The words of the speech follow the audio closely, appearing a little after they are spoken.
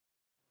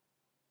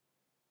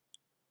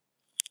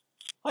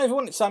Hi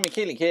everyone, it's Simon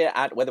Keeling here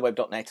at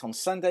weatherweb.net on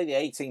Sunday the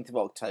 18th of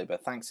October.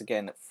 Thanks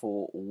again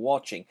for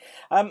watching.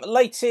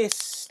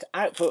 Latest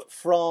output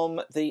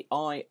from the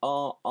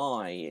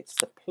IRI. It's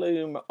the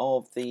plume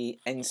of the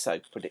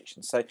ENSO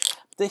prediction. So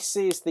this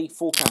is the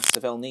forecast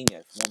of El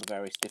Nino from all the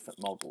various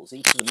different models.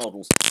 Each of the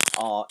models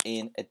are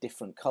in a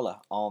different colour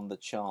on the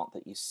chart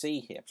that you see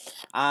here.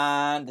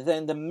 And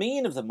then the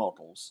mean of the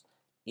models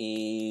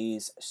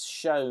is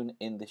shown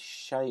in the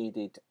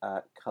shaded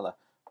colour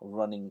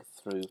running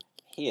through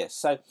here.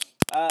 So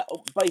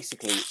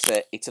basically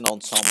it's an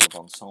ensemble of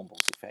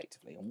ensembles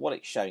effectively, and what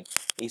it's showing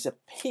is a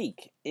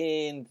peak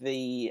in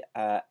the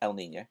El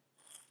Nino.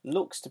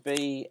 Looks to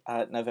be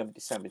November,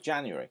 December,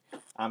 January,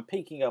 and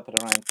peaking up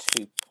at around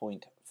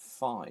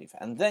 2.5,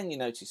 and then you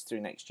notice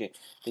through next year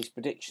these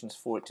predictions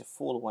for it to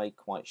fall away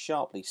quite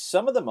sharply.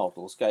 Some of the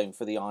models going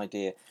for the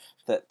idea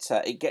that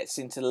it gets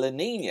into La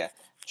Nina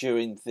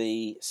during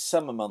the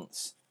summer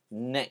months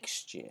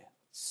next year.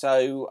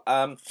 So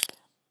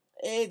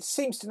it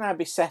seems to now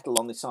be settled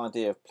on this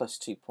idea of plus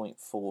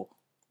 2.4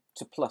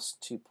 to plus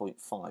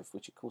 2.5,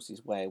 which of course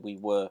is where we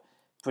were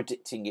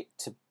predicting it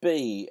to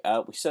be.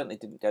 We certainly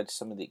didn't go to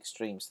some of the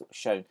extremes that were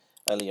shown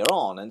earlier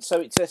on, and so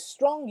it's a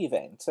strong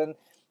event, and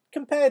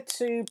compared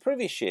to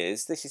previous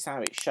years this is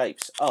how it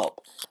shapes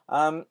up.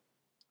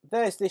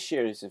 There's this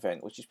year's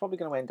event, which is probably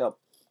going to end up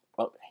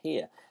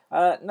here.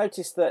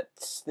 Notice that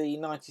the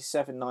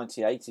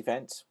 97-98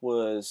 event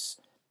was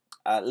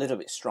a little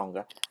bit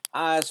stronger,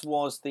 as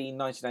was the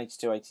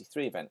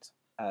 1982-83 event.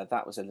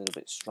 That was a little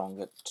bit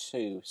stronger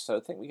too. So I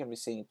think we're going to be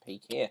seeing a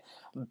peak here.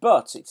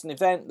 But it's an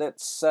event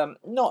that's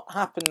not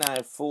happened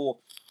now for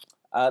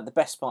the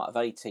best part of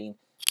 18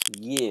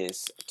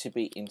 years to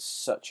be in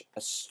such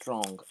a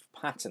strong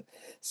pattern.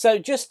 So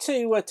just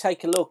to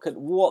take a look at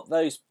what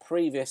those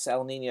previous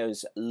El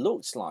Ninos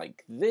looked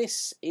like,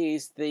 this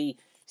is the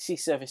sea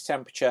surface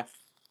temperature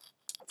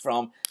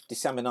from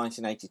December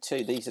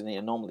 1982. These are the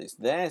anomalies.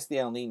 There's the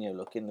El Nino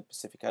look in the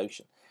Pacific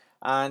Ocean.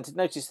 And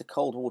notice the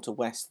cold water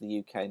west of the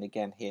UK, and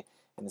again here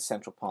in the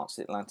central parts of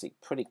the Atlantic,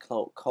 pretty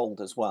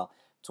cold as well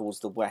towards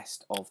the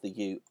west of the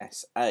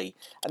USA.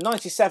 And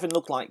 97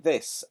 looked like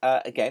this.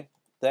 Again,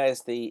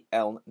 there's the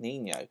El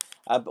Nino.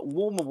 But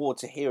warmer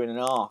water here in an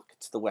arc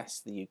to the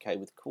west of the UK,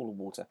 with cooler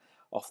water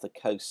off the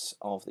coasts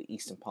of the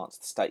eastern parts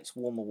of the states.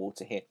 Warmer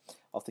water here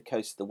off the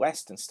coast of the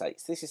western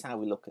states. This is how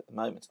we look at the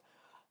moment.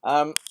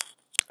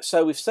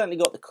 So we've certainly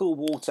got the cool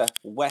water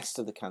west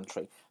of the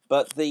country,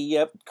 but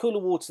the cooler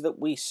water that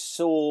we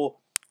saw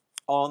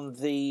on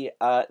the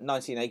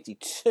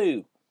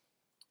 1982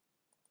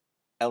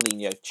 El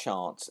Nino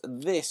chart,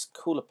 this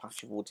cooler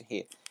patch of water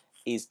here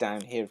is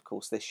down here, of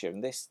course, this year,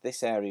 and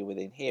this area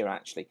within here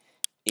actually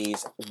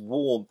is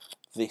warm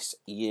this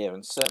year,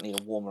 and certainly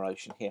a warmer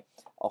ocean here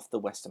off the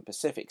western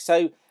Pacific.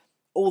 So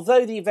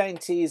although the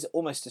event is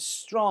almost as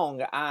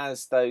strong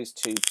as those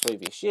two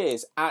previous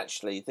years,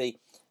 actually the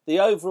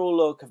overall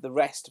look of the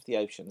rest of the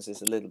oceans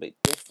is a little bit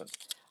different.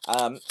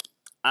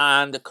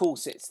 And of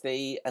course it's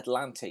the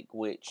Atlantic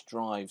which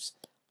drives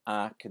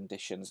our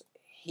conditions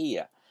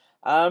here.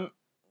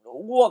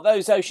 What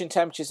those ocean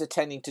temperatures are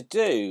tending to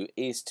do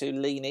is to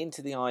lean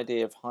into the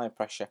idea of higher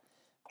pressure,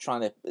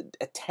 a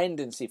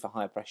tendency for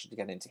higher pressure to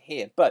get into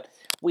here. But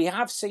we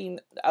have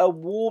seen a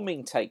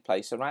warming take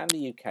place around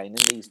the UK and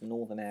in these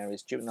northern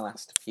areas during the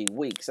last few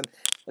weeks. And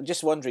I'm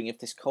just wondering if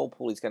this cold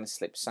pool is going to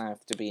slip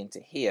south to be into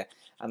here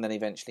and then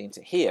eventually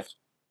into here.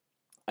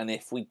 And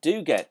if we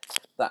do get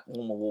that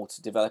warmer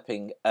water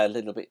developing a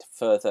little bit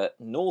further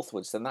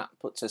northwards, then that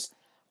puts us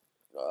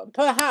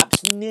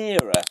perhaps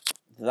nearer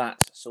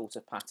that sort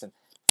of pattern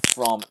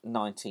from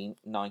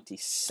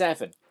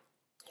 1997.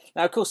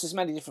 Now, of course, there's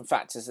many different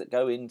factors that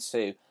go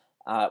into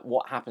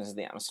what happens in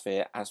the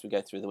atmosphere as we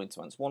go through the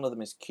winter months. One of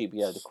them is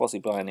QBO, the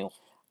quasi-biennial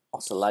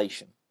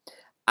oscillation.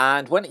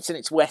 And when it's in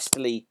its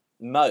westerly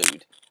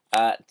mode,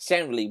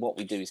 generally what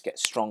we do is get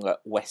stronger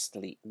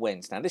westerly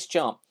winds. Now, this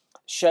chart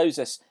shows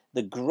us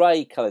the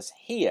grey colours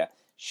here,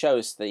 show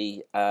us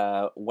the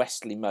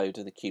westerly mode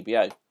of the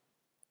QBO.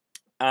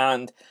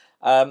 And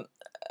the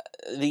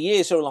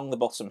years are along the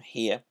bottom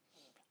here.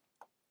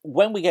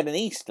 When we get an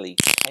easterly, it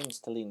tends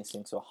to lean us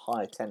into a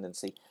higher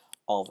tendency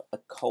of a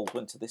cold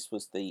winter. This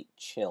was the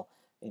chill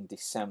in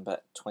December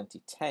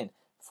 2010,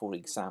 for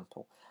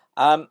example.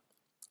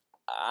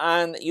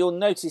 And you'll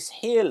notice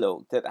here,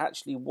 look, that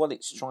actually what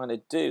it's trying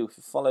to do, if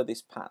you follow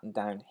this pattern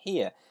down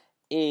here,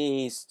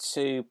 is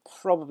to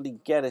probably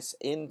get us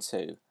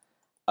into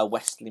a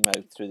westerly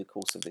mode through the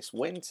course of this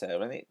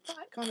winter. And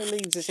that kind of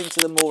leads us into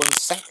the more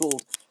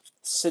unsettled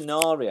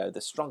scenario,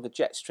 the stronger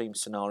jet stream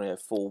scenario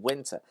for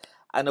winter,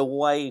 and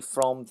away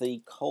from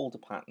the colder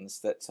patterns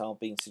that are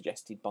being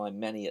suggested by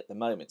many at the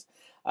moment.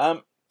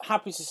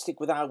 Happy to stick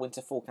with our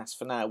winter forecast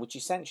for now, which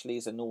essentially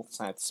is a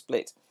north-south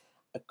split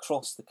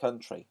across the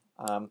country,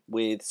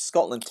 with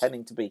Scotland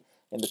tending to be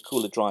in the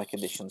cooler, drier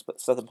conditions, but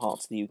southern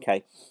parts of the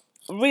UK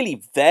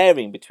really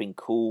varying between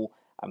cool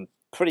and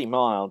pretty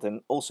mild,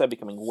 and also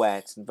becoming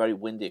wet and very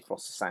windy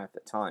across the south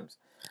at times.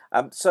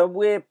 So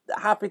we're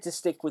happy to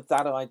stick with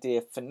that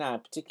idea for now,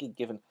 particularly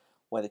given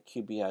where the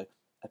QBO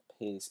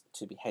appears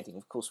to be heading.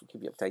 Of course, we'll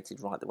keep you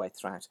updated right the way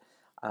throughout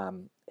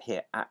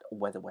here at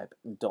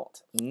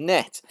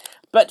weatherweb.net.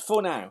 But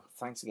for now,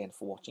 thanks again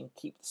for watching.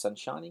 Keep the sun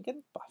shining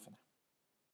and bye for now.